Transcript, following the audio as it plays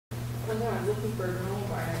one time I was looking for a granola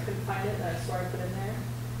bar and I couldn't find it, and I swore I put in there.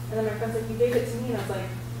 And then my friend's like, you gave it to me, and I was like,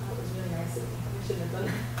 oh, it was really nice of me. I shouldn't have done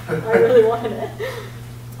that. I really wanted it.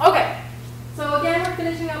 Okay, so again, we're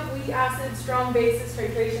finishing up weak acid, strong basis,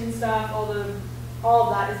 titration stuff, all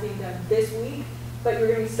of that is being done this week, but you're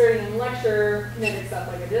going to be starting in lecture, kinetic stuff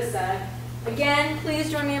like I just said. Again,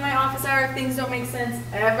 please join me in my office hour if things don't make sense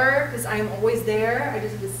ever, because I'm always there. I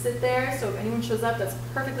just have to sit there, so if anyone shows up, that's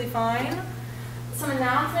perfectly fine. Some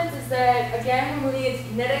announcements is that, again, we're moving into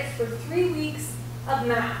kinetics for 3 weeks of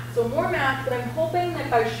math. So more math, but I'm hoping that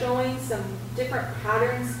by showing some different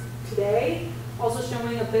patterns today, also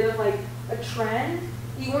showing a bit of like a trend,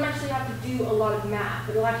 you won't actually have to do a lot of math.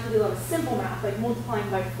 It'll actually be a lot of simple math, like multiplying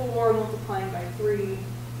by 4, multiplying by 3,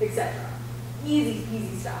 etc. Easy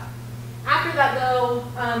peasy stuff. After that, though,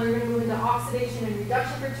 you're going to move into oxidation and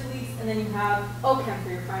reduction for 2 weeks, and then you have OChem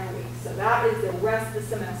for your final week. So that is the rest of the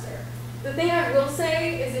semester. The thing I will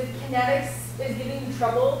say is if kinetics is giving you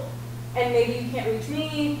trouble, and maybe you can't reach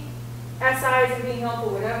me, SI isn't being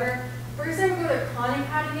helpful, whatever, first I would go to Khan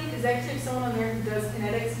Academy, because actually someone on there who does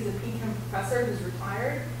kinetics, he's a P-Chem professor who's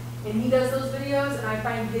retired, and he does those videos, and I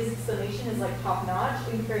find his explanation is like top-notch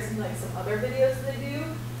in comparison to like some other videos that they do.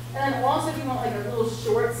 And then also if you want like a little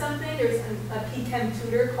short something, there's a P-Chem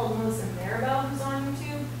tutor called Melissa Maribel who's on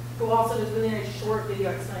YouTube, who also does really nice short video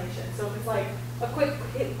explanation. So if it's like a quick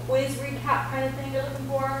quiz recap kind of thing you're looking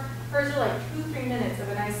for, hers are like 2-3 minutes of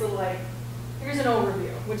a nice little like, here's an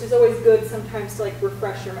overview, which is always good sometimes to like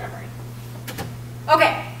refresh your memory.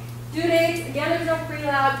 Okay, due dates, again there's no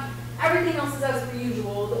pre-lab, everything else is as per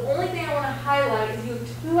usual. The only thing I want to highlight is you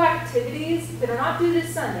have 2 activities that are not due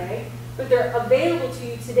this Sunday, but they're available to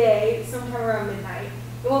you today, sometime around midnight,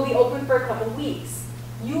 and will be open for a couple weeks.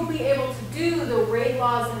 You will be able to do the rate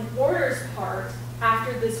laws and orders part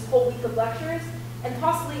after this whole week of lectures, and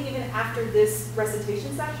possibly even after this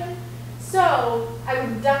recitation session. So I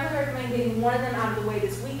would definitely recommend getting one of them out of the way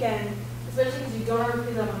this weekend, especially because you don't have to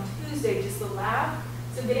do them on Tuesday, just the lab.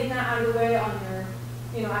 So getting that out of the way on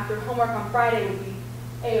your, after homework on Friday would be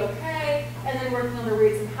A-okay, and then working on the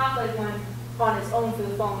rates and half-life one on its own for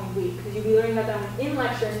the following week, because you'll be learning about that one in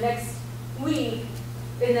lecture next week,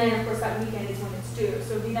 and then of course that weekend is when it's due.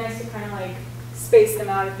 So it'd be nice to kind of like space them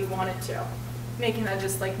out if you wanted to, making that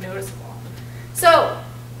just like noticeable. So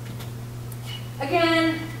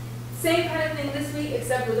again, same kind of thing this week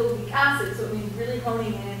except with the weak acid, so it means really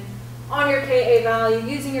honing in on your Ka value,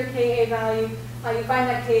 using your Ka value, how you find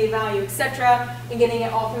that Ka value, etc., and getting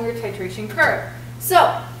it all from your titration curve.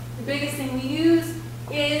 So the biggest thing we use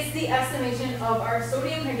is the estimation of our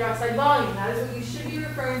sodium hydroxide volume. That is what you should be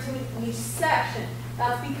referring to in each section.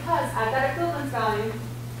 That's because at that equivalence value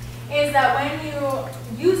is that when you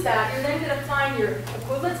use that, you're then going to find your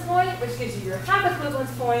equivalence point, which gives you your half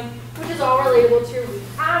equivalence point, which is all relatable to your weak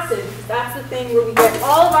acid, because that's the thing where we get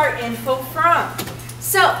all of our info from.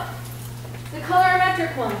 So, the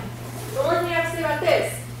colorimetric one. The only thing I have to say about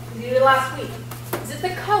this, as you did last week, is if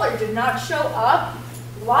the color did not show up,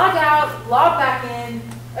 log out, log back in,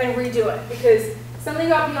 and redo it. Because something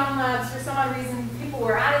got beyond labs, for some odd reason, people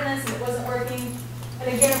were adding this and it wasn't working.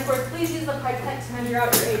 And again, of course, please use the pipette to measure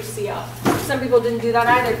out your HCl. Some people didn't do that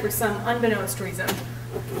either for some unbeknownst reason.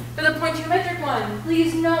 For the pointiometric one,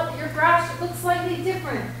 please note that your graph should look slightly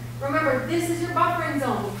different. Remember, this is your buffering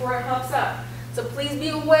zone before it helps up. So please be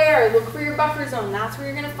aware, look for your buffer zone. That's where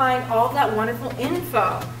you're going to find all of that wonderful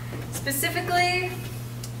info. Specifically,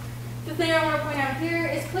 the thing I want to point out here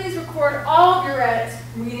is please record all of your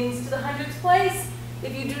readings to the hundredths place.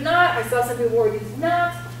 If you do not, I saw some people who did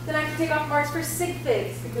not, then I can take off marks for sig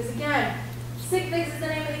figs, because again, sig figs is the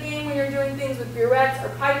name of the game when you're doing things with burettes or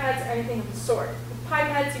pipettes or anything of the sort. With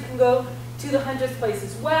pipettes, you can go to the hundredths place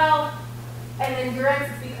as well, and then burettes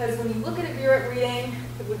is because when you look at a burette reading,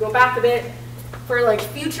 if we go back a bit, for like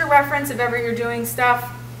future reference if ever you're doing stuff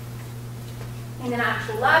in an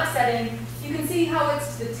actual lab setting, you can see how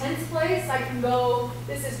it's to the tenths place. I can go,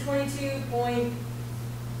 this is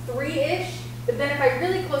 22.3-ish, but then if I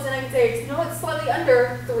really close it, I can say, no, it's slightly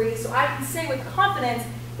under 3, so I can say with confidence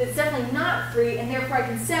that it's definitely not 3, and therefore I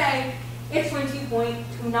can say it's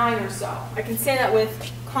 22.29 or so. I can say that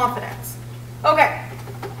with confidence. Okay.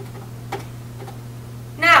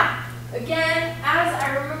 Now, again, as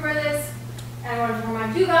I remember this, and I want to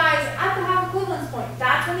remind you guys, at the half equivalence point,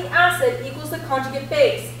 that's when the acid equals the conjugate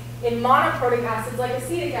base in monoprotic acids like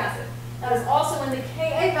acetic acid. That is also when the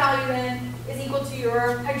Ka value then is equal to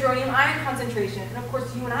your hydronium ion concentration. And of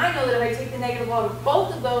course, you and I know that if I take the negative log of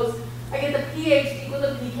both of those, I get the pH equal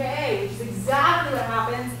to pKa, which is exactly what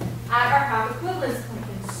happens at our half equivalence point.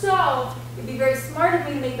 And so, it'd be very smart of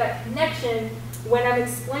me to make that connection when I'm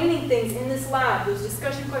explaining things in this lab, those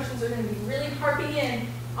discussion questions are going to be really harping in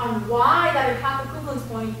on why that half equivalence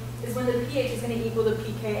point is when the pH is going to equal the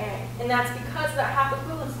pKa. And that's because of that half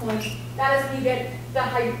equivalence point, that is when you get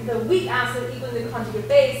the weak acid equaling the conjugate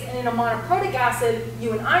base. And in a monoprotic acid,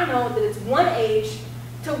 you and I know that it's 1H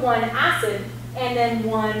to 1 acid, and then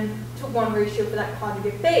 1:1 ratio for that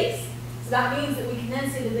conjugate base. So that means that we can then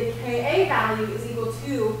say that the Ka value is equal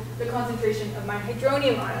to the concentration of my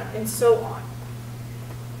hydronium ion, and so on.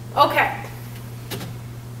 Okay.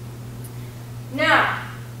 Now,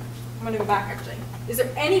 I'm going to go back actually. Is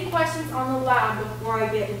there any questions on the lab before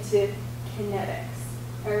I get into kinetics?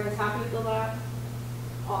 Everyone's happy with the lab?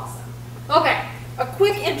 Awesome. Okay, a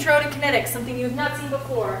quick intro to kinetics, something you've not seen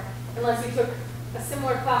before, unless you took a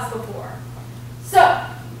similar class before. So,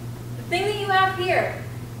 the thing that you have here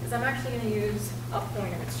is I'm actually going to use a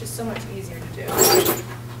pointer. It's just so much easier to do.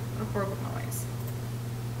 What a horrible noise.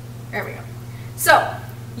 There we go. So,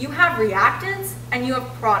 you have reactants and you have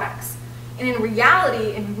products. And in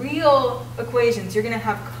reality, in real equations, you're going to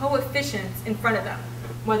have coefficients in front of them,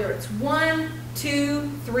 whether it's 1, 2,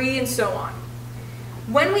 3, and so on.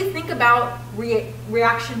 When we think about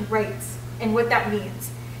reaction rates and what that means,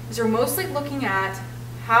 is we're mostly looking at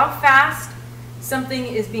how fast something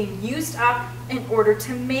is being used up in order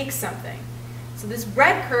to make something. So this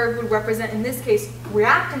red curve would represent, in this case,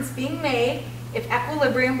 reactants being made, if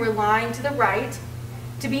equilibrium were lying to the right,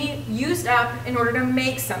 to be used up in order to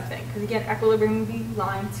make something. Because again, equilibrium would be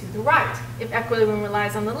lying to the right. If equilibrium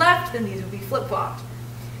lies on the left, then these would be flip-flopped.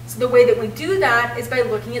 So the way that we do that is by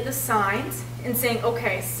looking at the signs and saying,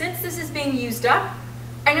 okay, since this is being used up,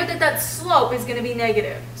 I know that that slope is going to be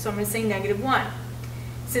negative. So I'm going to say -1.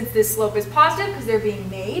 Since this slope is positive because they're being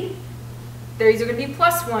made, these are going to be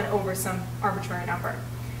 +1 over some arbitrary number.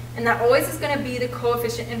 And that always is going to be the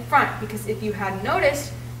coefficient in front, because if you had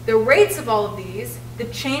noticed, the rates of all of these, the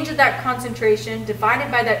change of that concentration divided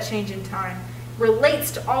by that change in time,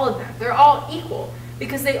 relates to all of them. They're all equal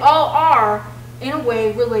because they all are, in a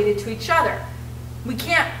way, related to each other. We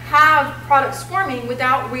can't have products forming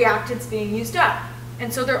without reactants being used up.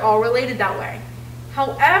 And so they're all related that way.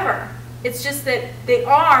 However, it's just that they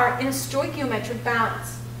are in a stoichiometric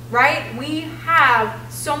balance, right? We have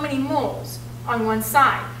so many moles on one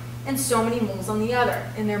side and so many moles on the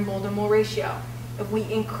other in their mole-to-mole ratio. If we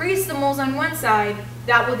increase the moles on one side,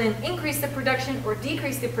 that will then increase the production or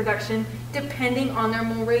decrease the production depending on their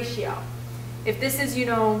mole ratio. If this is,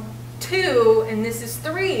 2 and this is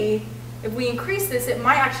 3, if we increase this, it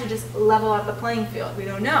might actually just level out the playing field. We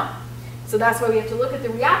don't know. So that's why we have to look at the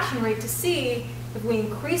reaction rate to see if we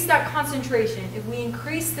increase that concentration, if we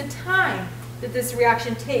increase the time that this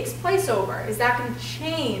reaction takes place over, is that going to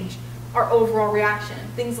change our overall reaction?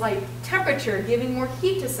 Things like temperature, giving more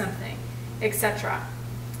heat to something, etc.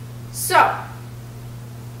 So,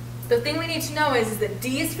 the thing we need to know is that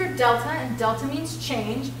D is for delta, and delta means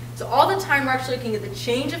change. So all the time we're actually looking at the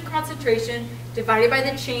change of concentration divided by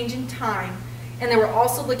the change in time. And then we're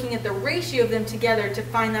also looking at the ratio of them together to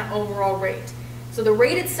find that overall rate. So the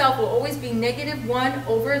rate itself will always be -1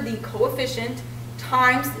 over the coefficient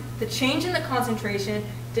times the change in the concentration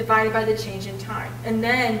divided by the change in time. And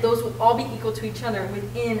then those will all be equal to each other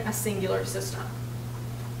within a singular system.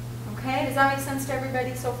 Okay, does that make sense to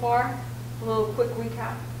everybody so far? A little quick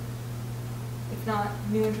recap. If not,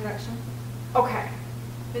 new introduction. Okay,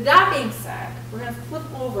 with that being said, we're going to flip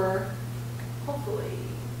over, hopefully,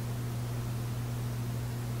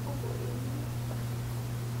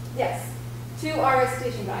 yes, to our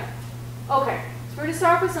recitation guide. Okay, so we're going to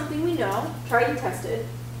start with something we know, tried and tested,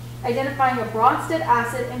 identifying a Bronsted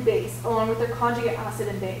acid and base along with their conjugate acid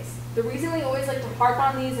and base. The reason we always like to harp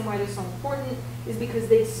on these and why they're so important is because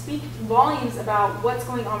they speak volumes about what's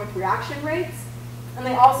going on with reaction rates, and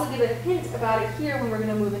they also give a hint about it here when we're going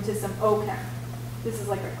to move into some OChem. This is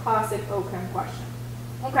like a classic OChem question.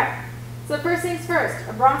 Okay, so first things first,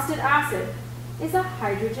 a Bronsted acid is a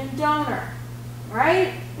hydrogen donor,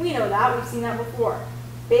 right? We know that, we've seen that before.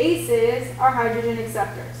 Bases are hydrogen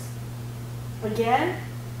acceptors. Again,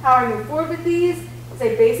 how I move forward with these is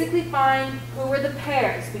I basically find who are the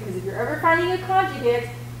pairs, because if you're ever finding a conjugate,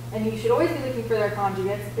 and you should always be looking for their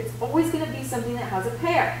conjugates, it's always going to be something that has a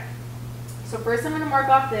pair. So first I'm going to mark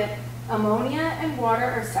off that ammonia and water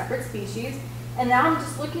are separate species, and now I'm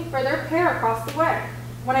just looking for their pair across the way.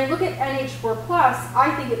 When I look at NH4+,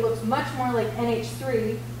 I think it looks much more like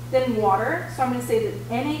NH3 than water, so I'm going to say that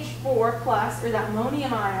NH4+, or that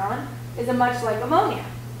ammonium ion, is a much like ammonia.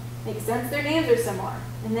 Makes sense, their names are similar.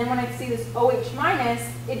 And then when I see this OH-,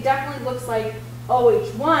 it definitely looks like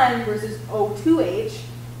OH1 versus O2H,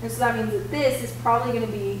 and so that means that this is probably going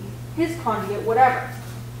to be his conjugate, whatever.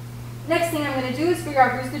 Next thing I'm going to do is figure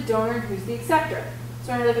out who's the donor and who's the acceptor.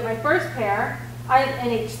 So when I look at my first pair, I have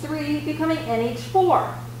NH3 becoming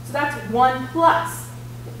NH4. So that's 1 plus.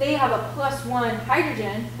 If they have a +1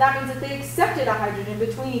 hydrogen, that means that they accepted a hydrogen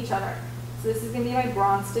between each other. So this is going to be my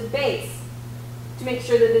Bronsted base. To make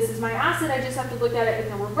sure that this is my acid, I just have to look at it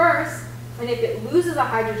in the reverse. And if it loses a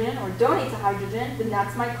hydrogen or donates a hydrogen, then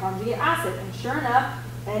that's my conjugate acid. And sure enough,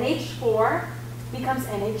 NH4 becomes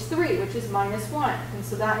NH3, which is -1. And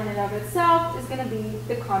so that in and of itself is going to be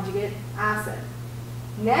the conjugate acid.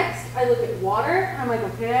 Next, I look at water. I'm like,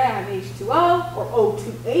 okay, I have H2O or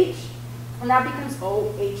O2H, and that becomes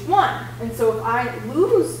OH1. And so if I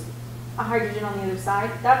lose a hydrogen on the other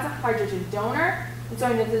side, that's a hydrogen donor. And so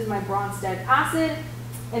I know this is my Bronsted acid.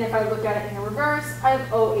 And if I look at it in the reverse, I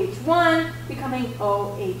have OH1 becoming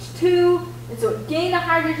OH2. And so it gained a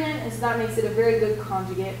hydrogen, and so that makes it a very good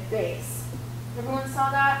conjugate base. Everyone saw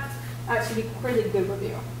that? That should be a pretty good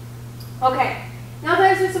review. Okay, now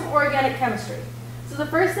let's do some organic chemistry. So the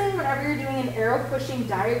first thing whenever you're doing an arrow pushing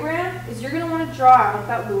diagram is you're going to want to draw out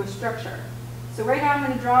that Lewis structure. So right now I'm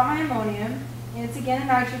going to draw out my ammonium, and it's again a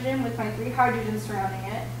nitrogen with my 3 hydrogens surrounding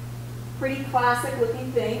it. Pretty classic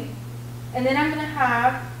looking thing. And then I'm going to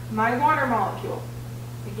have my water molecule.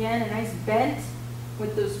 Again, a nice bent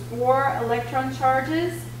with those 4 electron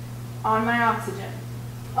charges on my oxygen.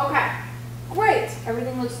 Okay, great.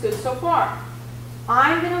 Everything looks good so far.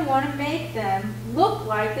 I'm going to want to make them look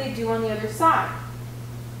like they do on the other side.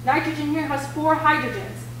 Nitrogen here has 4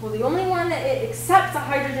 hydrogens. Well, the only one that it accepts a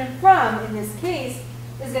hydrogen from, in this case,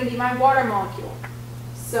 is going to be my water molecule.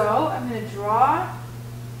 So I'm going to draw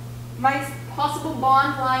my possible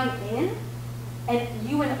bond line in, and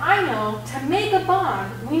you and I know to make a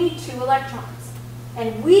bond, we need 2 electrons.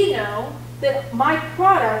 And we know that my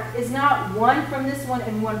product is not 1 from this one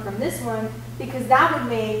and 1 from this one, because that would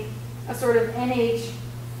make a sort of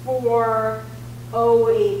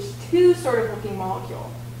NH4OH2 sort of looking molecule.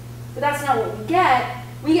 But that's not what we get.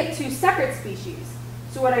 We get 2 separate species.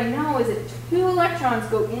 So what I know is that 2 electrons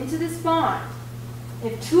go into this bond.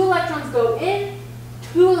 If 2 electrons go in,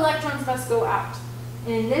 2 electrons must go out.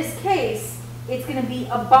 And in this case, it's going to be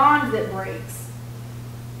a bond that breaks.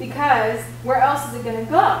 Because where else is it going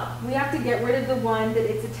to go? We have to get rid of the one that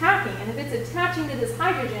it's attacking. And if it's attaching to this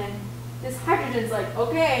hydrogen's like,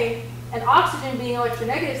 okay, and oxygen being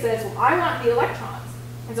electronegative says, well, I want the electrons.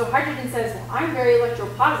 And so hydrogen says, well, I'm very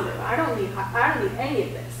electropositive. I don't need any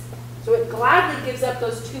of this. So it gladly gives up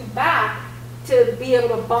those 2 back to be able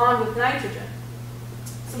to bond with nitrogen.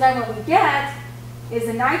 So then what we get is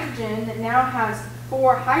a nitrogen that now has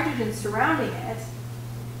 4 hydrogens surrounding it.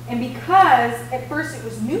 And because at first it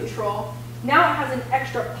was neutral, now it has an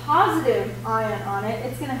extra positive ion on it.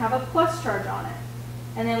 It's going to have a plus charge on it.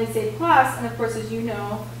 And then we say plus, and of course, as you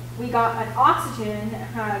know, we got an oxygen that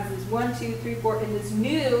has this 1, 2, 3, 4, and this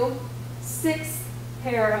new 6th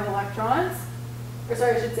pair of electrons, or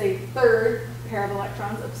sorry, I should say 3rd pair of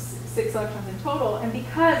electrons, of 6 electrons in total. And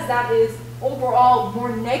because that is overall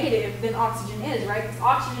more negative than oxygen is, right? Because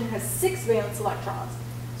oxygen has 6 valence electrons.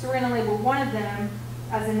 So we're going to label one of them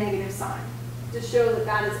as a negative sign to show that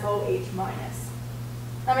that is OH minus.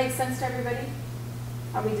 That makes sense to everybody?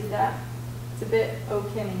 How we did that? It's a bit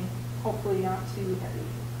O-chemmy, hopefully not too heavy.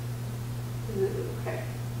 Okay.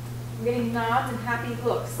 I'm getting nods and happy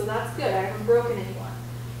looks, so that's good. I haven't broken anyone.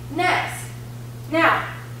 Next. Now,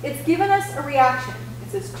 it's given us a reaction. It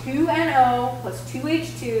says 2NO plus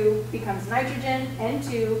 2H2 becomes nitrogen,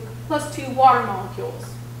 N2, plus 2 water molecules.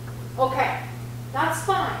 Okay, that's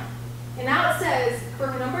fine. And now it says,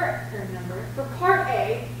 for part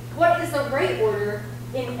A, what is the rate order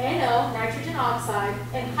in NO, nitrogen oxide,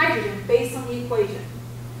 and hydrogen based on the equation?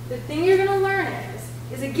 The thing you're going to learn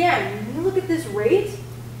is again, when you look at this rate,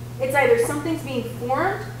 it's either something's being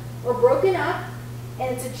formed or broken up,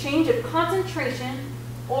 and it's a change of concentration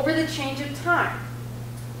over the change of time.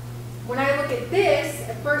 When I look at this,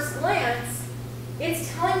 at first glance, it's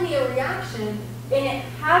telling me a reaction, and it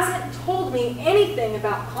hasn't told me anything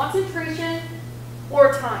about concentration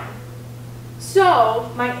or time.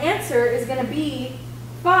 So my answer is going to be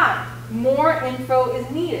 5. More info is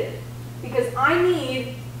needed, because I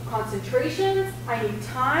need concentrations, I need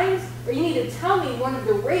times, or you need to tell me one of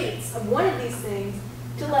the rates of one of these things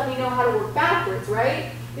to let me know how to work backwards,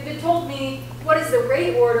 right? If it told me what is the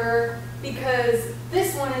rate order because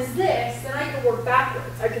this one is this, then I can work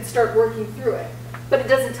backwards. I can start working through it. But it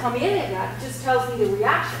doesn't tell me any of that. It just tells me the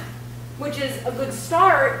reaction, which is a good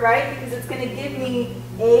start, right? Because it's going to give me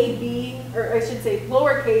A, B, or I should say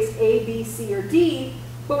lowercase a, B, C, or D,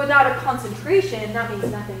 but without a concentration, that means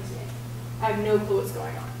nothing to me. I have no clue what's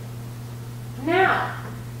going on. Now,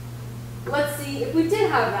 let's see if we did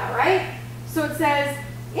have that, right? So it says,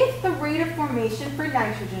 if the rate of formation for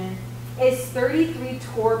nitrogen is 33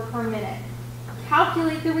 torr per minute,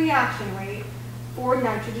 calculate the reaction rate for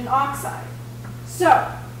nitrogen oxide.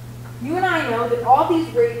 So, you and I know that all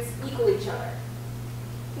these rates equal each other.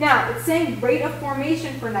 Now, it's saying rate of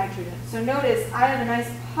formation for nitrogen. So notice I have a nice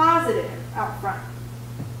positive out front,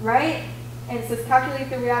 right? And it says calculate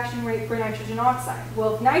the reaction rate for nitrogen oxide.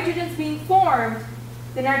 Well, if nitrogen's being formed,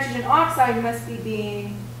 the nitrogen oxide must be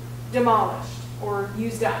being demolished or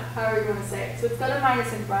used up, however you want to say it. So it's got a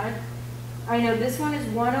minus in front. I know this one is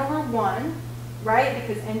 1 over 1, right?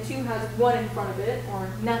 Because N2 has 1 in front of it, or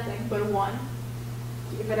nothing but a 1.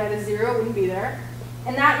 If it had a 0, it wouldn't be there.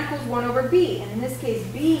 And that equals 1 over B. And in this case,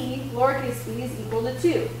 B, lowercase b, is equal to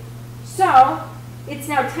 2. So it's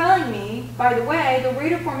now telling me, by the way, the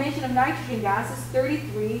rate of formation of nitrogen gas is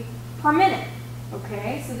 33 per minute.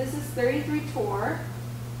 Okay, so this is 33 torr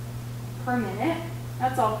per minute.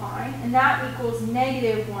 That's all fine. And that equals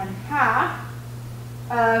negative 1/2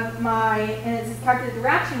 of my, and it says calculate the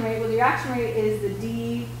reaction rate. Well, the reaction rate is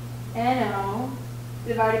the dNO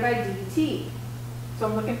divided by dt. So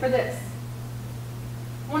I'm looking for this.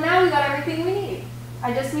 Well, now we got everything we need.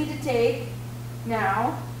 I just need to take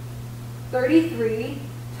now 33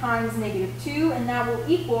 times negative 2, and that will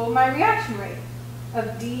equal my reaction rate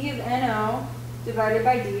of d of NO divided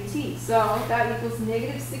by dt. So that equals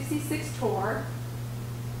negative 66 torr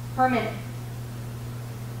per minute.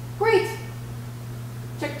 Great.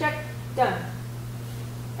 Check, check, done.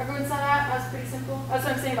 Everyone saw that? That was pretty simple. That's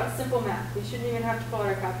what I'm saying about simple math. We shouldn't even have to pull out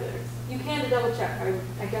our calculators. You can to double check.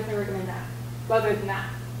 I definitely recommend that. But other than that,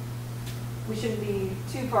 we shouldn't be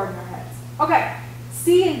too far in our heads. Okay,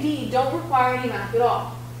 C and D don't require any math at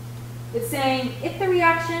all. It's saying if the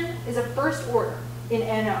reaction is a first order in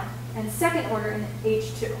NO and second order in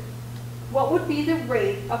H2, what would be the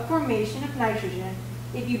rate of formation of nitrogen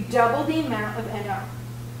if you double the amount of NO?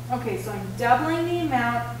 Okay, so I'm doubling the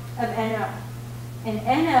amount of NO. And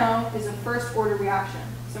NO is a first order reaction.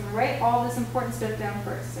 So I'm going to write all this important stuff down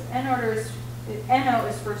first. So NO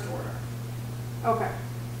is first order. Okay.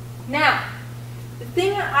 Now, the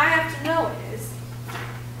thing that I have to know is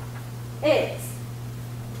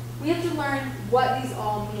we have to learn what these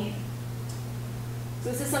all mean.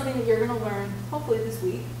 So this is something that you're going to learn hopefully this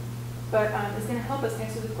week, but it's going to help us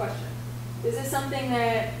answer the question. This is something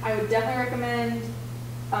that I would definitely recommend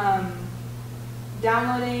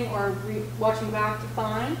downloading or watching back to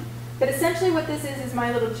find. But essentially what this is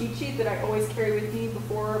my little cheat sheet that I always carry with me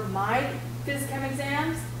before my phys chem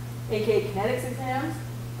exams, aka kinetics exams.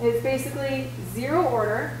 It's basically zero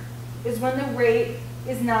order is when the rate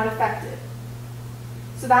is not affected.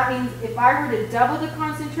 So that means if I were to double the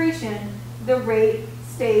concentration, the rate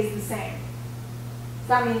stays the same. So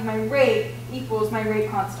that means my rate equals my rate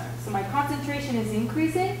constant. So my concentration is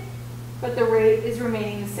increasing, but the rate is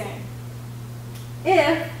remaining the same.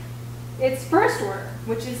 If it's first order,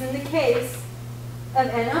 which is in the case of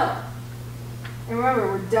NO. And remember,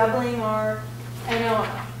 we're doubling our NO.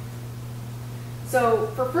 So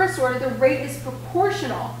for first order, the rate is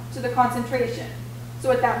proportional to the concentration. So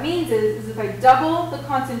what that means is if I double the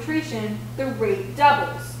concentration, the rate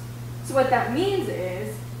doubles. So what that means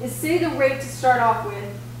is say the rate to start off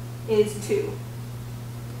with is 2.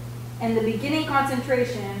 And the beginning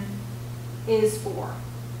concentration is 4.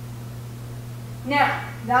 Now,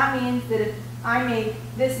 that means that if I make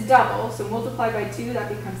this double, so multiply by 2, that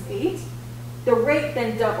becomes 8. The rate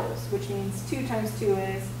then doubles, which means 2 times 2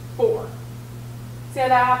 is 4. See how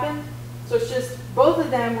that happened? So it's just both of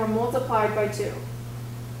them were multiplied by 2.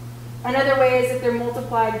 Another way is if they're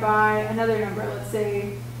multiplied by another number. Let's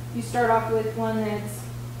say you start off with one that's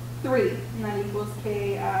 3, and that equals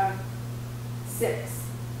K 6.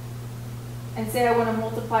 And say I want to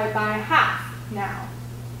multiply it by a half now.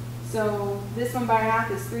 So this one by a half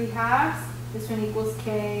is 3 halves. This one equals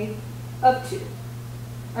K of 2.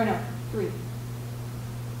 Or no, 3.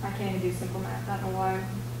 I can't even do simple math. I don't know why I'm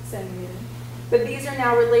saying it. But these are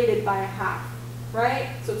now related by a half, right?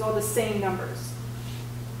 So it's all the same numbers.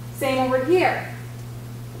 Same over here.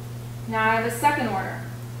 Now I have a second order.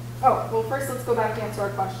 Oh, well first let's go back to answer our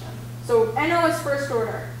question. So NO is first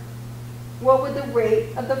order. What would the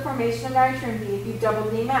rate of the formation of nitrogen be if you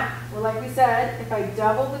doubled the amount? Well, like we said, if I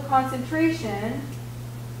double the concentration,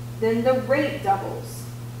 then the rate doubles.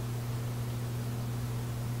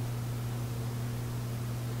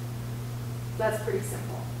 That's pretty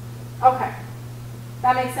simple. Okay.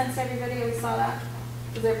 That makes sense to everybody? We saw that?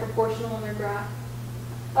 Because they're proportional in their graph.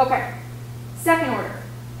 Okay. Second order.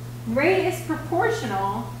 Rate is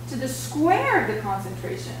proportional to the square of the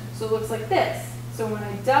concentration. So it looks like this. So when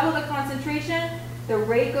I double the concentration, the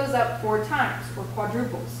rate goes up 4 times, or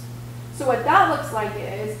quadruples. So what that looks like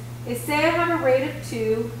is say I have a rate of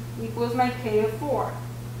 2 equals my k of 4.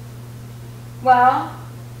 Well,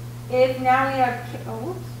 if now we have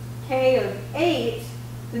k of 8,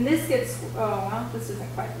 then this gets, well, this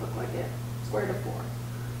doesn't quite look like it, square root of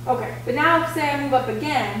 4. Okay, but now say I move up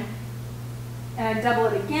again, and I double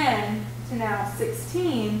it again to now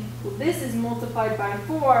 16, well, this is multiplied by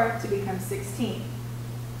 4 to become 16.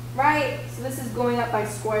 Right? So this is going up by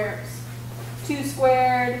squares. 2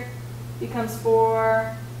 squared becomes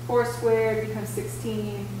 4, 4 squared becomes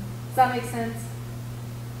 16. Does that make sense?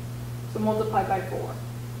 So multiply by 4.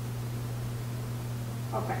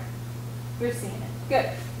 Okay. You're seeing it. Good.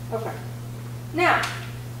 Okay. Now,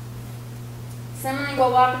 similarly, what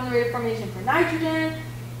will happen in the rate of formation for nitrogen?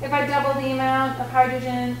 If I double the amount of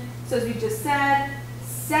hydrogen, so as we just said,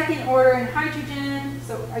 second order in hydrogen,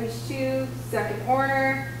 so H2, second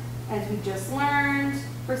order, as we just learned,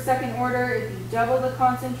 for second order, if you double the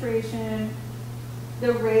concentration,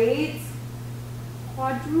 the rate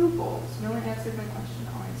quadruples. No one answered my question.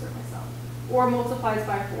 I'll answer it myself. Or multiplies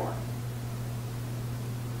by 4.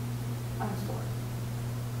 Times 4.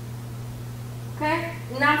 Okay?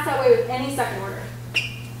 And that's that way with any second order.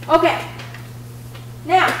 Okay.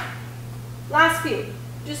 Now, last few.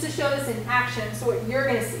 Just to show this in action, so what you're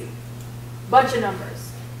going to see. Bunch of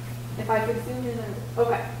numbers. If I could zoom in.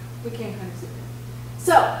 Okay. We can kind of zoom in.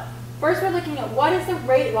 So, first we're looking at what is the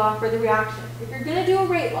rate law for the reaction. If you're going to do a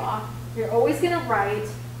rate law, you're always going to write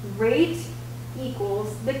rate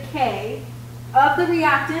equals the K of the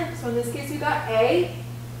reactant. So in this case we got A.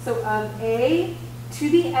 So of A to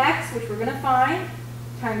the X, which we're going to find,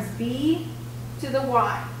 times B to the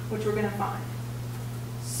Y, which we're going to find.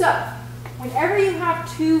 So whenever you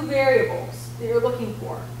have 2 variables that you're looking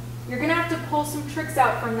for, you're going to have to pull some tricks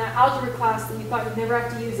out from that algebra class that you thought you'd never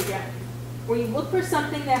have to use again, where you look for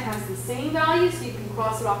something that has the same value so you can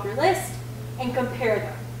cross it off your list and compare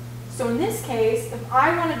them. So in this case, if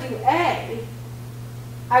I want to do A,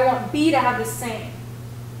 I want B to have the same.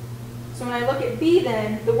 So when I look at B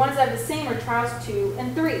then, the ones that have the same are trials 2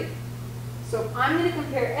 and 3. So if I'm going to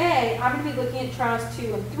compare A, I'm going to be looking at trials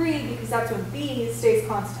 2 and 3 because that's when B stays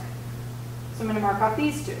constant. So I'm going to mark off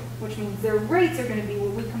these 2, which means their rates are going to be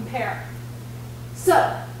what we compare.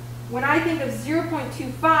 So when I think of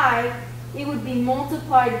 0.25, it would be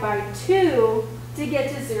multiplied by 2 to get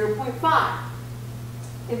to 0.5.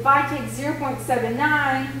 If I take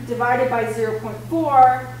 0.79 divided by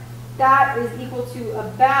 0.4, that is equal to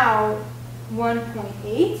about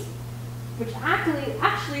 1.8, which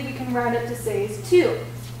actually we can round up to say is 2.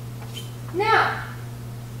 Now,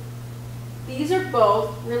 these are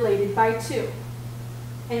both related by 2.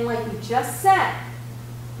 And like we just said,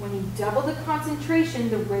 when you double the concentration,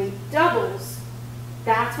 the rate doubles.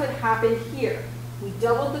 That's what happened here. We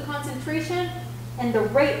doubled the concentration, and the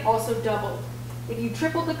rate also doubled. If you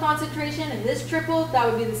tripled the concentration and this tripled, that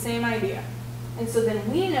would be the same idea. And so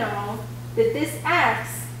then we know that this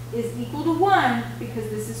X is equal to 1 because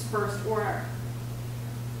this is first order.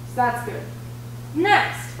 So that's good.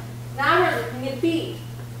 Next, now we're looking at B.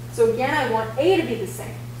 So again, I want A to be the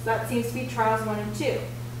same. So that seems to be trials 1 and 2.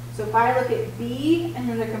 So if I look at B and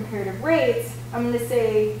then the comparative rates, I'm going to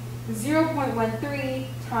say 0.13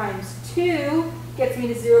 times 2 gets me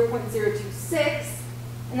to 0.026.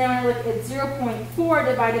 And then when I look at 0.4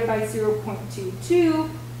 divided by 0.22,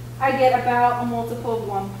 I get about a multiple of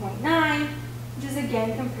 1.9, which is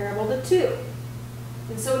again comparable to 2.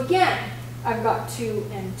 And so again, I've got 2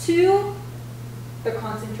 and 2. The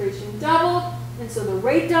concentration doubled, and so the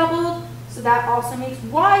rate doubled. So that also makes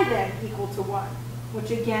Y then equal to 1,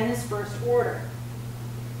 which again is first order.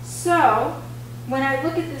 So when I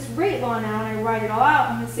look at this rate law now and I write it all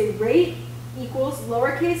out, I'm going to say rate equals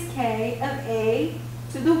lowercase k of A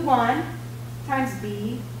to the 1 times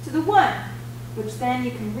B to the 1, which then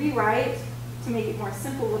you can rewrite to make it more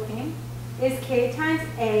simple looking, is K times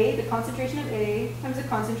A, the concentration of A, times the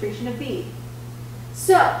concentration of B.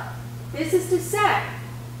 So this is to say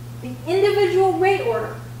the individual rate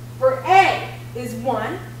order for A is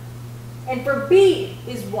 1, and for B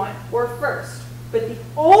is 1, or first. But the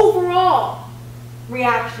overall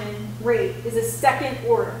reaction rate is a second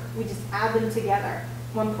order. We just add them together.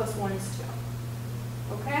 1 plus 1 is 2.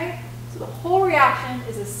 Okay? So the whole reaction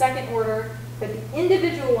is a second order, but the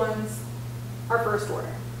individual ones are first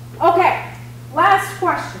order. Okay, last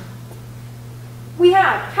question. We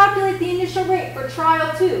have calculate the initial rate for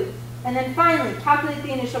trial 2, and then finally calculate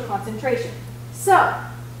the initial concentration. So,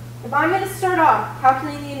 if I'm going to start off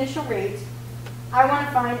calculating the initial rate, I want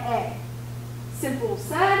to find A. Simple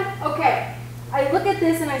said. Okay, I look at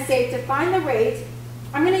this and I say to find the rate,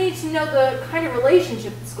 I'm going to need to know the kind of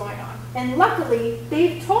relationship that's going on. And luckily,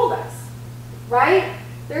 they've told us, right?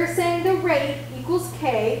 They're saying the rate equals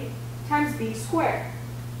k times b squared.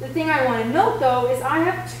 The thing I want to note, though, is I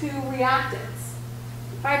have 2 reactants.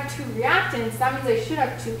 If I have 2 reactants, that means I should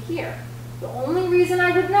have 2 here. The only reason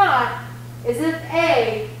I would not is if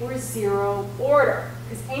A were 0 order,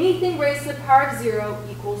 because anything raised to the power of 0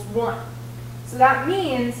 equals 1. So that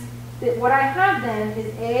means that what I have then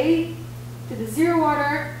is A to the 0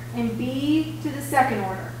 order and B to the 2nd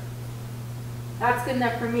order. That's good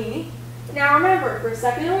enough for me. Now remember, for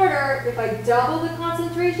 2nd order, if I double the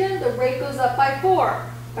concentration, the rate goes up by 4.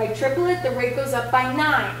 If I triple it, the rate goes up by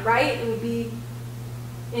 9, right? It would be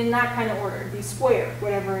in that kind of order. It would be squared,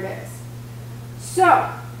 whatever it is. So,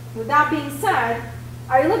 with that being said,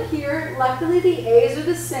 I look here, luckily the A's are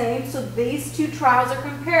the same, so these 2 trials are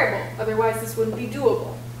comparable. Otherwise, this wouldn't be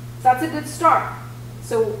doable. So that's a good start.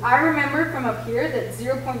 So I remember from up here that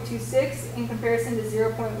 0.26 in comparison to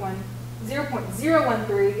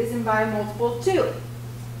 0.013 is in by a multiple of 2.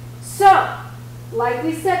 So, like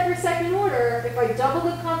we said for 2nd order, if I double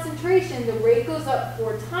the concentration, the rate goes up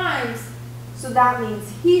 4 times. So that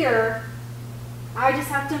means here, I just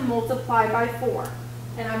have to multiply by 4.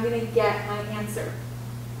 And I'm going to get my answer.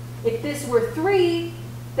 If this were 3,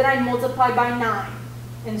 then I'd multiply by 9,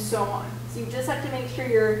 and so on. So you just have to make sure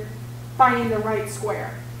you're finding the right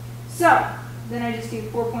square. So then I just do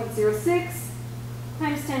 4.06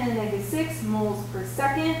 times 10 to the negative 6 moles per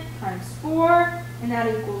second times 4, and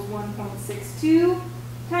that equals 1.62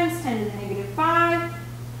 times 10 to the negative 5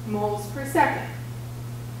 moles per second.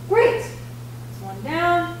 Great. That's 1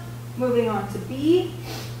 down. Moving on to B.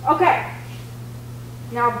 Okay.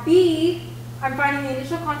 Now B, I'm finding the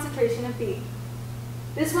initial concentration of B.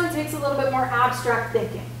 This one takes a little bit more abstract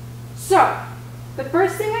thinking. So, the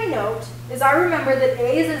first thing I note is I remember that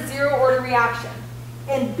A is a 0 order reaction.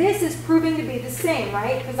 And this is proving to be the same,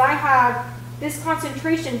 right? Because I have this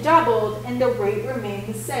concentration doubled and the rate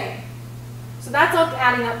remained the same. So that's all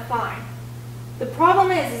adding up fine. The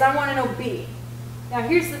problem is I want to know B. Now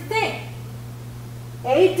here's the thing.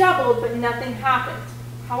 A doubled, but nothing happened.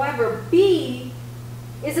 However, B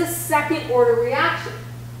is a 2nd order reaction.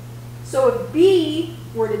 So if B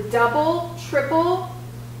were to double, triple,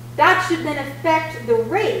 that should then affect the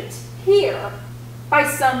rate here by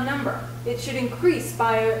some number. It should increase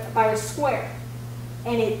by a square.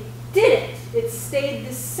 And it didn't. It stayed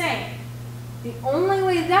the same. The only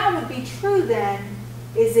way that would be true then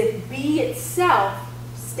is if B itself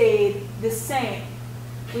stayed the same.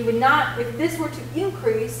 We would not, if this were to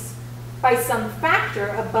increase by some factor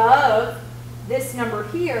above this number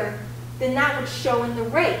here, then that would show in the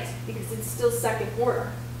rate because it's still 2nd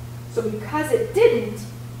order. So because it didn't,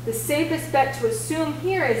 the safest bet to assume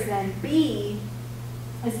here is then B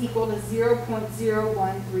is equal to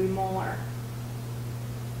 0.013 molar.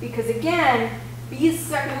 Because again, B is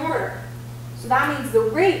 2nd order. So that means the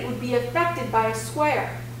rate would be affected by a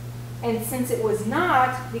square. And since it was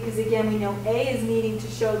not, because again we know A is needing to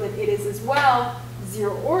show that it is as well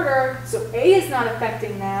 0 order, so A is not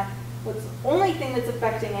affecting that. The only thing that's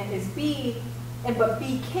affecting it is B, but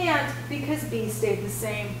B can't because B stayed the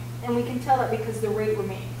same. And we can tell that because the rate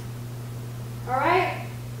remained. All right?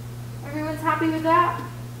 Everyone's happy with that?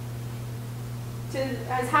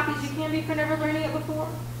 As happy as you can be for never learning it before?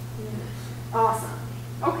 Yeah. Awesome.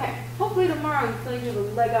 Okay. Hopefully tomorrow you feel like you have a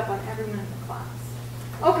leg up on everyone in the class.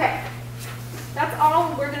 Okay. That's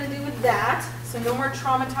all we're going to do with that. So no more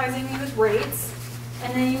traumatizing me with rates.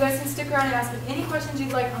 And then you guys can stick around and ask me any questions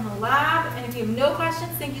you'd like on the lab. And if you have no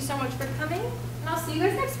questions, thank you so much for coming. And I'll see you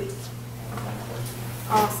guys next week.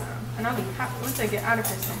 Awesome. And I'll be happy once I get out of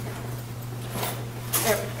here soon.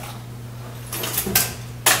 There we go.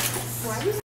 Why